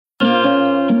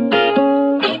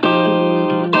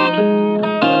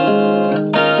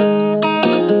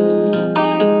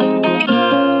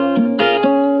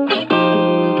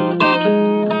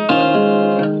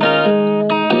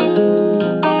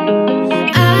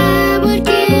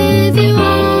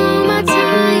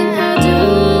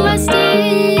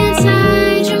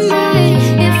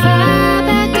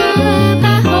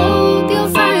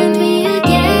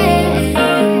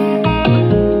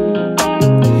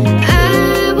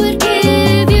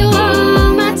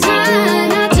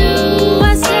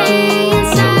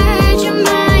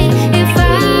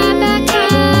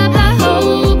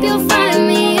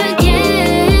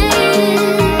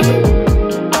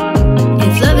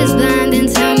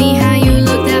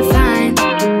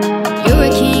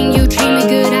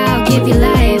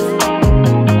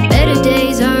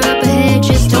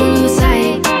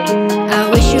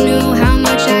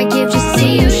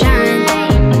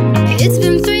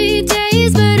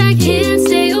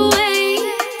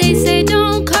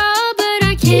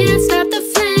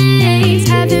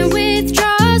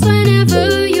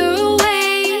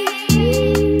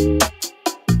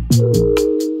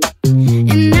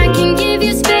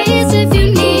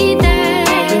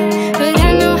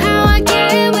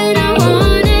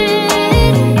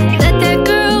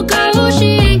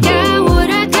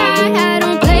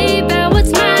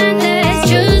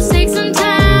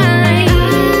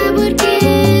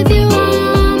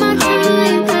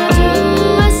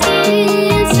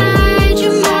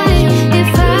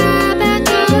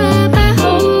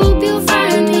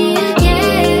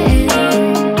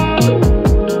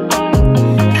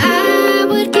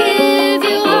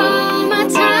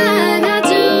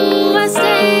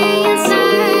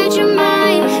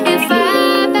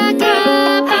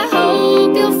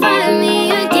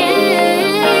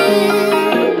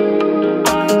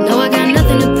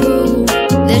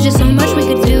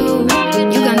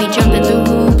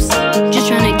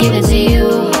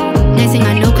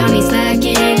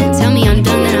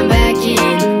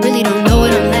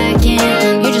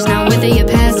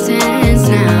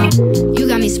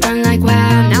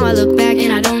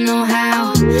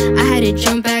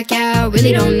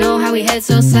really don't know how we head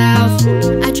so south.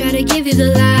 I try to give you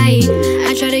the light,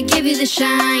 I try to give you the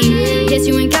shine. Guess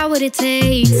you ain't got what it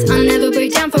takes, I'll never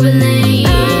break down for a lane.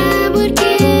 I would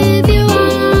give you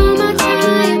all